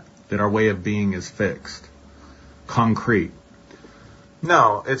is set, that our way of being is fixed, concrete.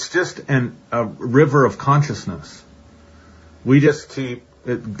 No, it's just a river of consciousness. We just keep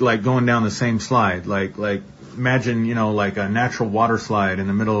it like going down the same slide, like imagine, like a natural water slide in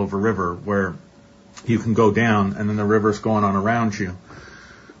the middle of a river where you can go down and then the river's going on around you.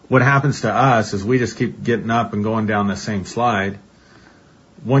 What happens to us is we just keep getting up and going down the same slide.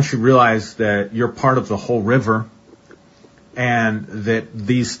 Once you realize that you're part of the whole river, and that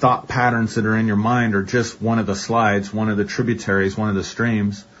these thought patterns that are in your mind are just one of the slides, one of the tributaries, one of the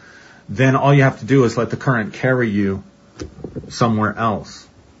streams, then all you have to do is let the current carry you somewhere else.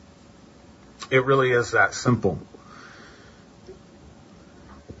 It really is that simple.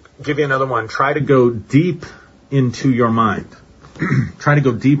 Give you another one. Try to go deep into your mind. Try to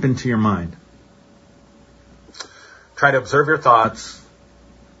go deep into your mind. Try to observe your thoughts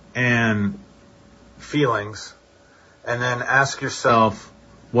and feelings, and then ask yourself,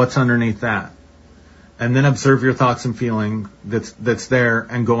 what's underneath that? And then observe your thoughts and feeling that's there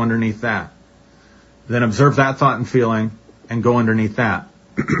and go underneath that. Then observe that thought and feeling and go underneath that.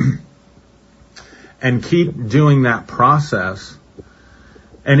 And keep doing that process.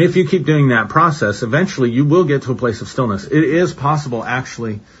 And if you keep doing that process, eventually you will get to a place of stillness. It is possible,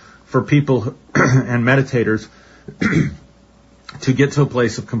 actually, for people and meditators to get to a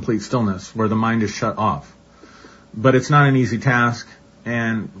place of complete stillness where the mind is shut off. But it's not an easy task,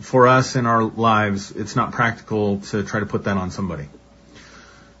 and for us in our lives, it's not practical to try to put that on somebody.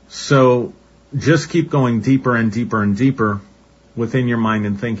 So just keep going deeper and deeper and deeper within your mind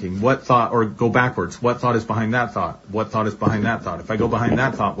and thinking. What thought, or go backwards, what thought is behind that thought? What thought is behind that thought? If I go behind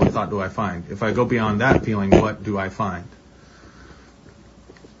that thought, what thought do I find? If I go beyond that feeling, what do I find?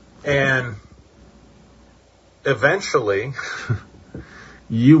 And eventually,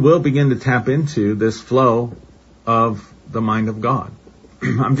 you will begin to tap into this flow of the mind of God.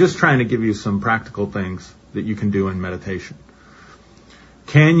 I'm just trying to give you some practical things that you can do in meditation.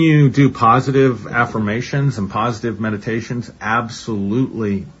 Can you do positive affirmations and positive meditations?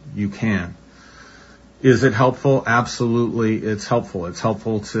 Absolutely, you can. Is it helpful? Absolutely, it's helpful. It's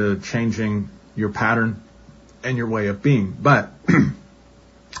helpful to changing your pattern and your way of being. But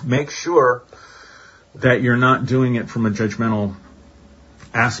make sure that you're not doing it from a judgmental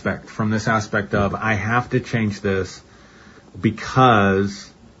aspect, from this aspect of, I have to change this because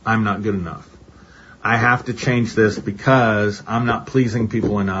I'm not good enough. I have to change this because I'm not pleasing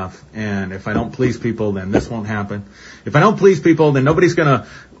people enough. And if I don't please people, then this won't happen. If I don't please people, then nobody's going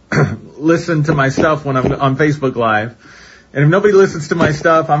to listen to my stuff when I'm on Facebook Live. And if nobody listens to my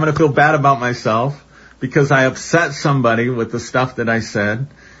stuff, I'm going to feel bad about myself because I upset somebody with the stuff that I said.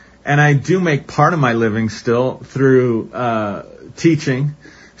 And I do make part of my living still through teaching.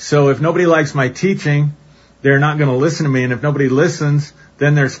 So if nobody likes my teaching, they're not going to listen to me. And if nobody listens,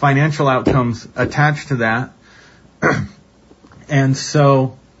 then there's financial outcomes attached to that. And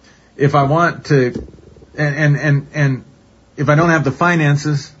so if I want to, and if I don't have the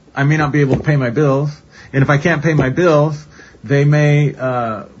finances, I may not be able to pay my bills. And if I can't pay my bills, they may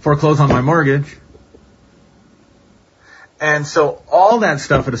foreclose on my mortgage. And so all that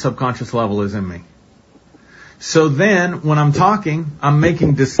stuff at a subconscious level is in me. So then when I'm talking, I'm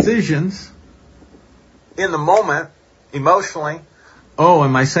making decisions in the moment, emotionally. Oh,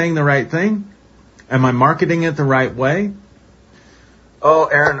 am I saying the right thing? Am I marketing it the right way? Oh,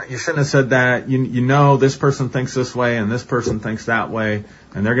 Aaron, you shouldn't have said that. You know, this person thinks this way and this person thinks that way,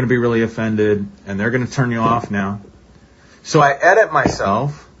 and they're going to be really offended and they're going to turn you off now. So I edit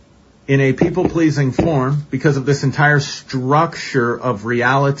myself in a people-pleasing form because of this entire structure of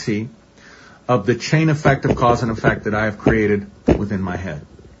reality of the chain effect of cause and effect that I have created within my head.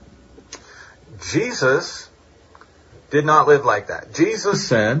 Jesus did not live like that. Jesus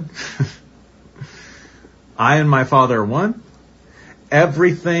said, I and my Father are one.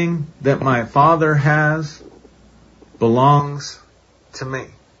 Everything that my Father has belongs to me.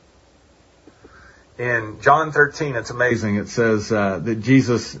 In John 13, it's amazing. It says that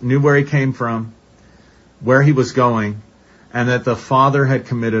Jesus knew where he came from, where he was going, and that the Father had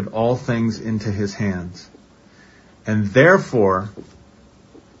committed all things into his hands. And therefore,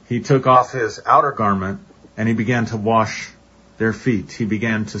 he took off his outer garment and he began to wash their feet. He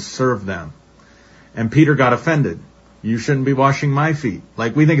began to serve them. And Peter got offended. You shouldn't be washing my feet.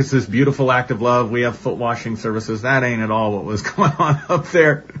 Like, we think it's this beautiful act of love. We have foot washing services. That ain't at all what was going on up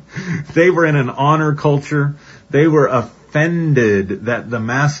there. They were in an honor culture. They were offended that the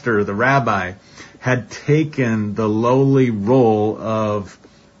master, the rabbi, had taken the lowly role of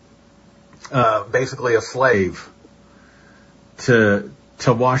basically a slave to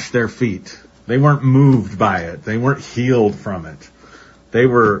wash their feet. They weren't moved by it. They weren't healed from it. They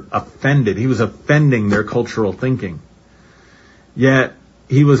were offended. He was offending their cultural thinking. Yet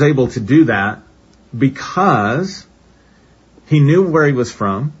he was able to do that because he knew where he was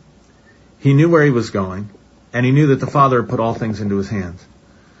from, he knew where he was going, and he knew that the Father put all things into his hands.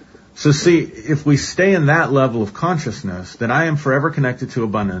 So see, if we stay in that level of consciousness, then I am forever connected to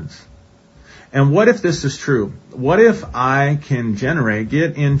abundance. And what if this is true? What if I can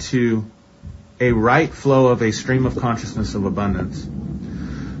get into a right flow of a stream of consciousness of abundance,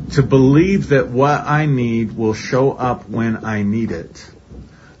 to believe that what I need will show up when I need it,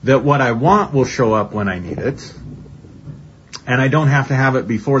 that what I want will show up when I need it, and I don't have to have it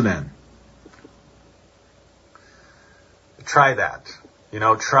before then. Try that.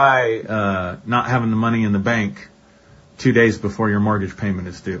 Try not having the money in the bank 2 days before your mortgage payment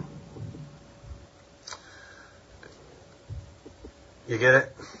is due. You get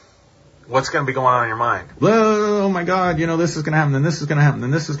it? What's going to be going on in your mind? Oh my God, this is going to happen, then this is going to happen,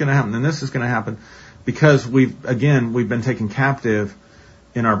 then this is going to happen, then this is going to happen. Because we've been taken captive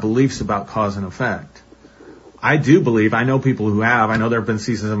in our beliefs about cause and effect. I know people who have. I know there have been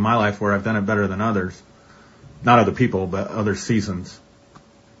seasons in my life where I've done it better than others. Not other people, but other seasons.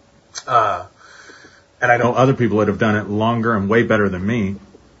 And I know other people that have done it longer and way better than me,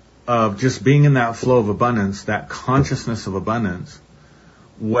 of just being in that flow of abundance, that consciousness of abundance,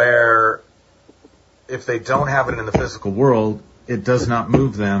 where if they don't have it in the physical world, it does not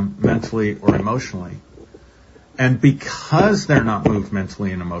move them mentally or emotionally. And because they're not moved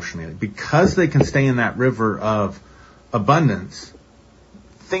mentally and emotionally, because they can stay in that river of abundance,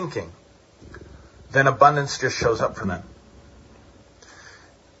 thinking, then abundance just shows up for them.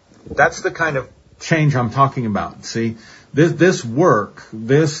 That's the kind of change I'm talking about. See, this work,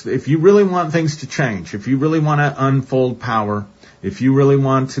 if you really want things to change, if you really want to unfold power, if you really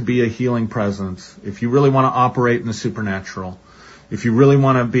want to be a healing presence, if you really want to operate in the supernatural, if you really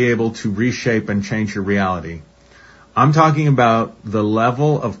want to be able to reshape and change your reality, I'm talking about the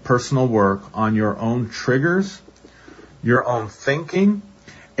level of personal work on your own triggers, your own thinking,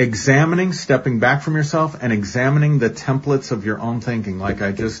 examining, stepping back from yourself and examining the templates of your own thinking, like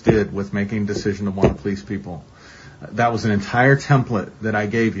I just did with making a decision to want to please people. That was an entire template that I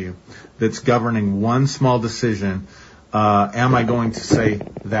gave you that's governing one small decision. Am I going to say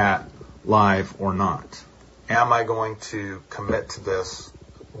that live or not? Am I going to commit to this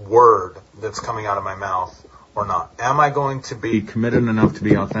word that's coming out of my mouth or not? Am I going to be committed enough to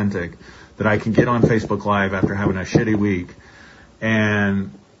be authentic that I can get on Facebook Live after having a shitty week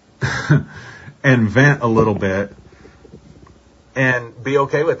and and vent a little bit and be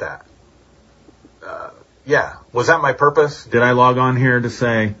okay with that? Yeah. Was that my purpose? Did I log on here to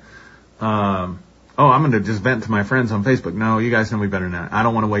say, I'm going to just vent to my friends on Facebook? No, you guys know me better than that. I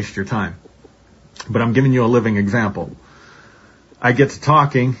don't want to waste your time. But I'm giving you a living example. I get to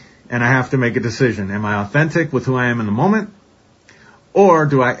talking and I have to make a decision. Am I authentic with who I am in the moment? Or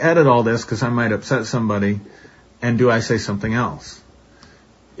do I edit all this because I might upset somebody, and do I say something else?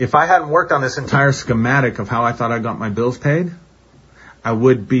 If I hadn't worked on this entire schematic of how I thought I got my bills paid, I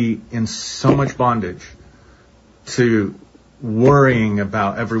would be in so much bondage to worrying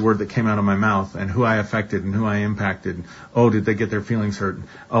about every word that came out of my mouth and who I affected and who I impacted. Oh, did they get their feelings hurt?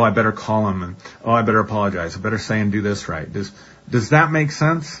 Oh, I better call them, and oh, I better apologize. I better say and do this right. Does that make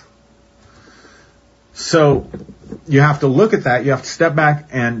sense? So you have to look at that. You have to step back,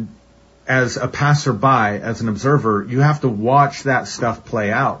 and as a passerby, as an observer, you have to watch that stuff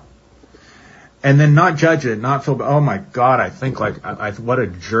play out. And then not judge it, not feel, oh my God, I think what a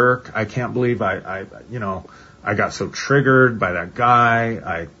jerk. I can't believe I got so triggered by that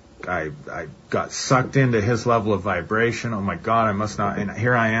guy. I got sucked into his level of vibration. Oh my God, I must not. And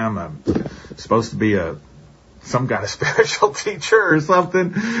here I am. I'm supposed to be some kind of spiritual teacher or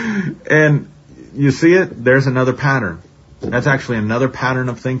something. And you see it? There's another pattern. That's actually another pattern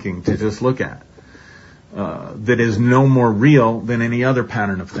of thinking to just look at. That is no more real than any other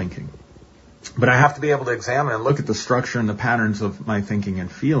pattern of thinking. But I have to be able to examine and look at the structure and the patterns of my thinking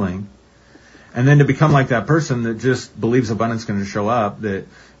and feeling. And then to become like that person that just believes abundance is going to show up, that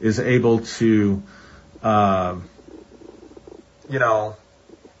is able to, on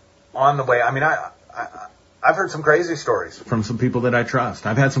the way. I mean, I've heard some crazy stories from some people that I trust.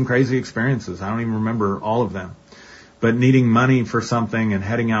 I've had some crazy experiences. I don't even remember all of them. But needing money for something and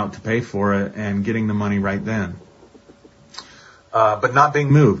heading out to pay for it and getting the money right then. But not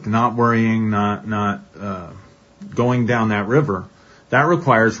being moved, not worrying, not going down that river. That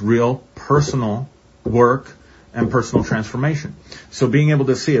requires real personal work and personal transformation. So being able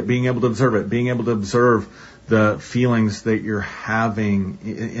to see it, being able to observe it, being able to observe the feelings that you're having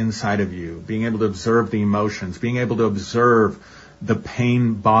inside of you, being able to observe the emotions, being able to observe the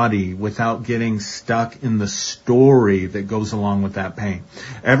pain body without getting stuck in the story that goes along with that pain.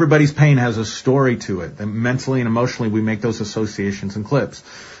 Everybody's pain has a story to it. And mentally and emotionally, we make those associations and clips.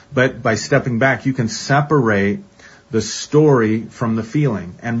 But by stepping back, you can separate the story from the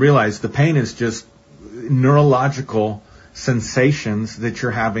feeling and realize the pain is just neurological sensations that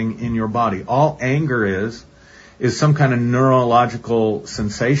you're having in your body. All anger is some kind of neurological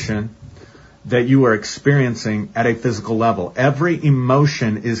sensation that you are experiencing at a physical level. Every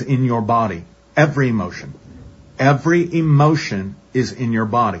emotion is in your body. Every emotion. Every emotion is in your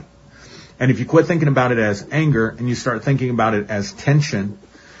body. And if you quit thinking about it as anger and you start thinking about it as tension,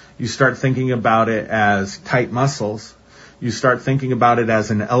 you start thinking about it as tight muscles, you start thinking about it as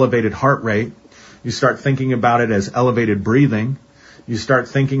an elevated heart rate, you start thinking about it as elevated breathing, you start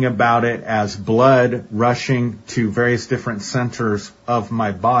thinking about it as blood rushing to various different centers of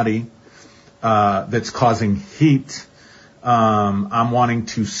my body that's causing heat. I'm wanting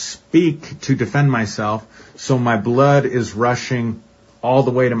to speak to defend myself, so my blood is rushing all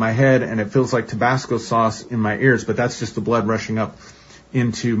the way to my head, and it feels like Tabasco sauce in my ears, but that's just the blood rushing up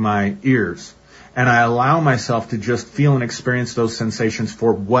into my ears. And I allow myself to just feel and experience those sensations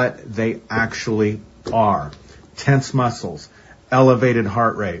for what they actually are. Tense muscles, elevated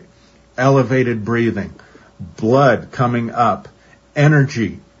heart rate, elevated breathing, blood coming up,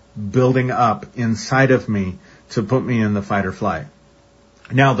 energy building up inside of me to put me in the fight or flight.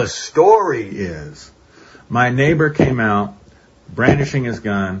 Now the story is, my neighbor came out brandishing his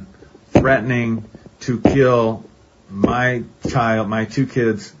gun, threatening to kill my child, my two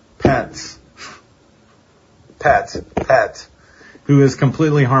kids' pets, who is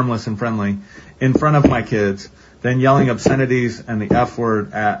completely harmless and friendly, in front of my kids, then yelling obscenities and the F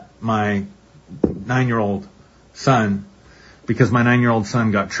word at my 9-year-old son, because my 9-year-old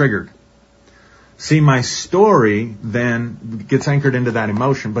son got triggered. See, my story then gets anchored into that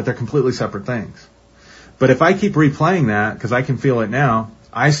emotion, but they're completely separate things. But if I keep replaying that, because I can feel it now,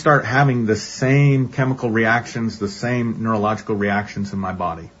 I start having the same chemical reactions, the same neurological reactions in my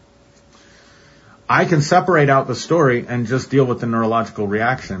body. I can separate out the story and just deal with the neurological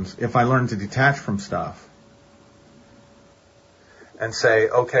reactions if I learn to detach from stuff and say,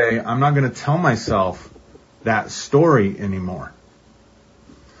 okay, I'm not going to tell myself that story anymore.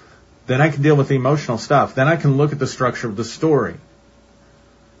 Then I can deal with the emotional stuff. Then I can look at the structure of the story.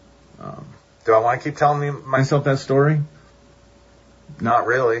 Do I want to keep telling myself that story? Not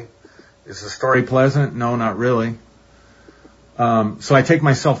really. Is the story pleasant? No, not really. So I take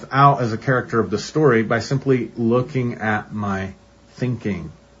myself out as a character of the story by simply looking at my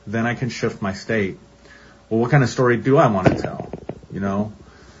thinking. Then I can shift my state. Well, what kind of story do I want to tell?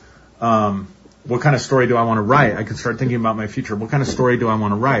 What kind of story do I want to write? I can start thinking about my future. What kind of story do I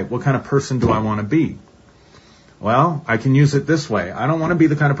want to write? What kind of person do I want to be? Well, I can use it this way. I don't want to be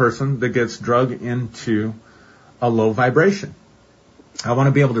the kind of person that gets drug into a low vibration. I want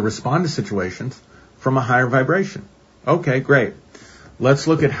to be able to respond to situations from a higher vibration. Okay, great. Let's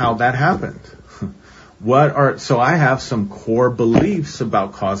look at how that happened. So I have some core beliefs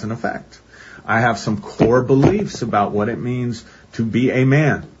about cause and effect. I have some core beliefs about what it means to be a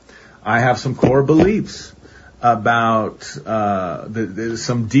man. I have some core beliefs about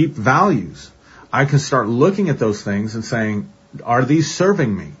some deep values. I can start looking at those things and saying, are these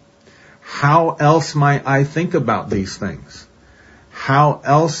serving me? How else might I think about these things? How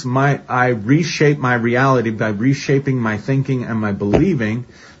else might I reshape my reality by reshaping my thinking and my believing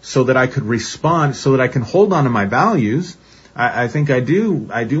so that I could respond, so that I can hold on to my values? I think I do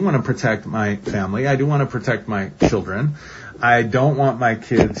want to protect my family. I do want to protect my children. I don't want my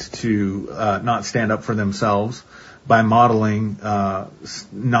kids to not stand up for themselves by modeling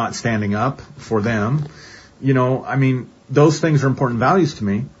not standing up for them. Those things are important values to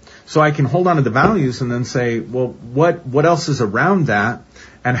me. So I can hold on to the values and then say, well, what else is around that?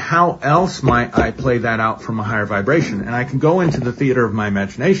 And how else might I play that out from a higher vibration? And I can go into the theater of my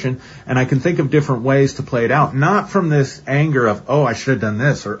imagination and I can think of different ways to play it out. Not from this anger of, oh, I should have done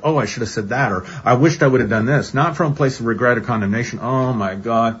this, or oh, I should have said that, or I wished I would have done this. Not from a place of regret or condemnation. Oh my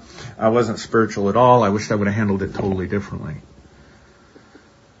God, I wasn't spiritual at all. I wished I would have handled it totally differently.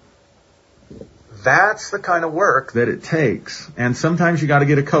 That's the kind of work that it takes. And sometimes you got to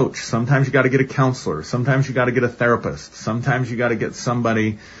get a coach. Sometimes you got to get a counselor. Sometimes you got to get a therapist. Sometimes you got to get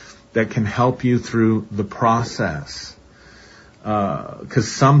somebody that can help you through the process.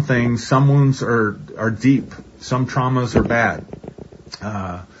 Because some wounds are deep. Some traumas are bad.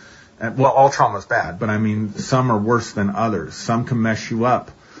 All trauma is bad, but some are worse than others. Some can mess you up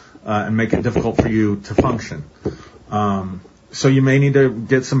and make it difficult for you to function. So you may need to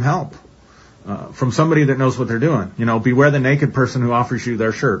get some help. From somebody that knows what they're doing. Beware the naked person who offers you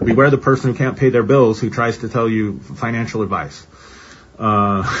their shirt. Beware the person who can't pay their bills who tries to tell you financial advice.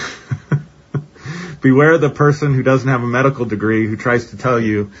 Beware the person who doesn't have a medical degree who tries to tell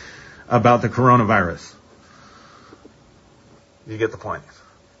you about the coronavirus. You get the point.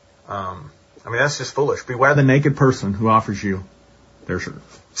 That's just foolish. Beware the naked person who offers you their shirt.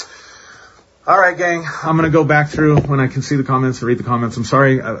 All right, gang. I'm going to go back through when I can see the comments, read the comments. I'm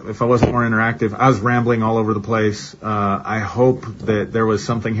sorry if I wasn't more interactive. I was rambling all over the place. I hope that there was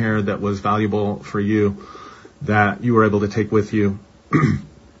something here that was valuable for you, that you were able to take with you.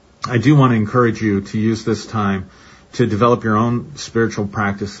 I do want to encourage you to use this time to develop your own spiritual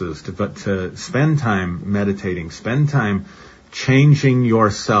practices, to spend time meditating, spend time changing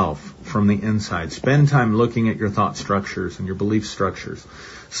yourself from the inside, spend time looking at your thought structures and your belief structures.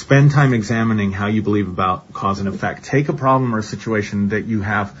 Spend time examining how you believe about cause and effect. Take a problem or a situation that you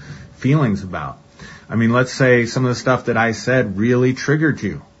have feelings about. I mean, let's say some of the stuff that I said really triggered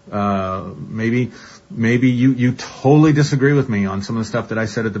you. Maybe you totally disagree with me on some of the stuff that I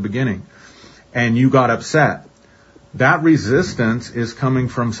said at the beginning, and you got upset. That resistance is coming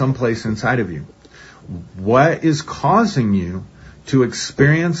from someplace inside of you. What is causing you to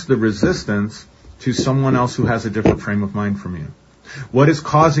experience the resistance to someone else who has a different frame of mind from you? What is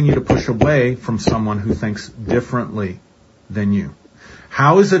causing you to push away from someone who thinks differently than you?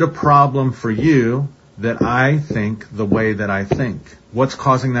 How is it a problem for you that I think the way that I think? What's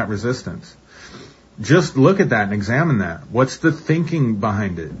causing that resistance? Just look at that and examine that. What's the thinking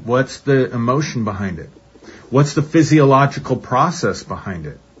behind it? What's the emotion behind it? What's the physiological process behind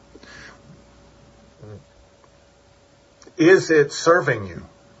it? Is it serving you?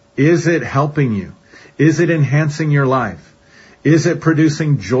 Is it helping you? Is it enhancing your life? Is it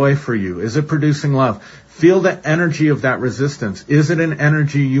producing joy for you? Is it producing love? Feel the energy of that resistance. Is it an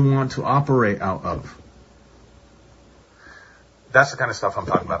energy you want to operate out of? That's the kind of stuff I'm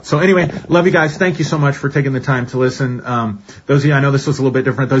talking about. So anyway, love you guys. Thank you so much for taking the time to listen. Those of you, I know this was a little bit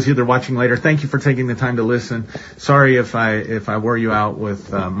different. Those of you that are watching later, thank you for taking the time to listen. Sorry if I wore you out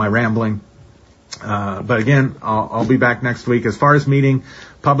with my rambling. But again, I'll be back next week. As far as meeting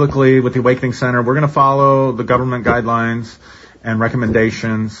publicly with the Awakening Center, we're going to follow the government guidelines and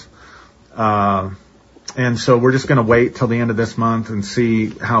recommendations. And so we're just going to wait till the end of this month and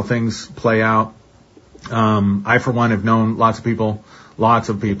see how things play out. I, for one, have known lots of people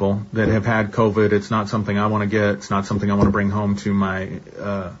that have had COVID. It's not something I want to get. It's not something I want to bring home to my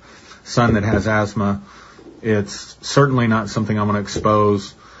son that has asthma. It's certainly not something I want to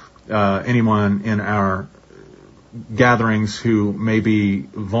expose anyone in our gatherings who may be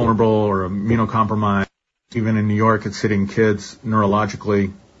vulnerable or immunocompromised. Even in New York, it's hitting kids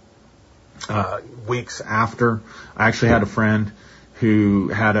neurologically weeks after. I actually had a friend who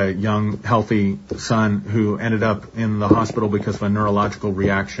had a young, healthy son who ended up in the hospital because of a neurological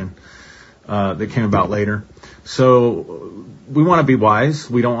reaction that came about later. So we want to be wise.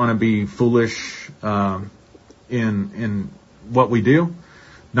 We don't want to be foolish in what we do.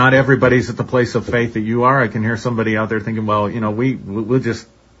 Not everybody's at the place of faith that you are. I can hear somebody out there thinking, well, we'll just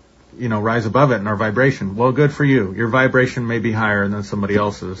rise above it in our vibration. Well, good for you. Your vibration may be higher than somebody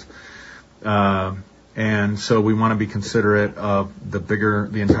else's. And so we want to be considerate of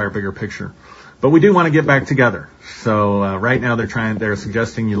the entire bigger picture. But we do want to get back together. So, right now they're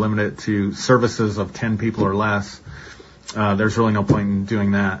suggesting you limit it to services of 10 people or less. There's really no point in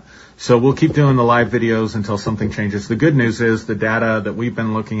doing that. So we'll keep doing the live videos until something changes. The good news is the data that we've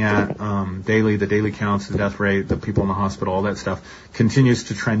been looking at daily, the daily counts, the death rate, the people in the hospital, all that stuff, continues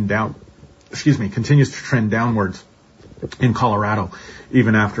to trend downwards in Colorado,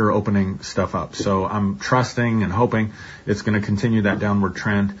 even after opening stuff up. So I'm trusting and hoping it's going to continue that downward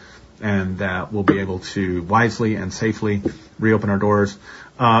trend, and that we'll be able to wisely and safely reopen our doors.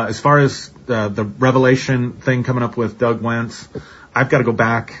 As far as the Revelation thing coming up with Doug Wentz, I've got to go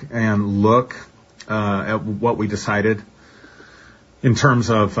back and look at what we decided in terms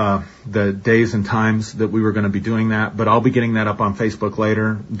of the days and times that we were going to be doing that. But I'll be getting that up on Facebook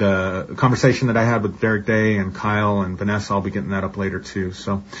later. The conversation that I had with Derek Day and Kyle and Vanessa, I'll be getting that up later too.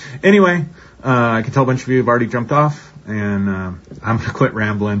 So anyway, I can tell a bunch of you have already jumped off, and I'm going to quit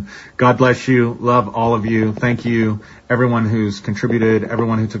rambling. God bless you. Love all of you. Thank you. Everyone who's contributed,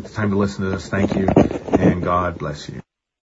 everyone who took the time to listen to this, thank you. And God bless you.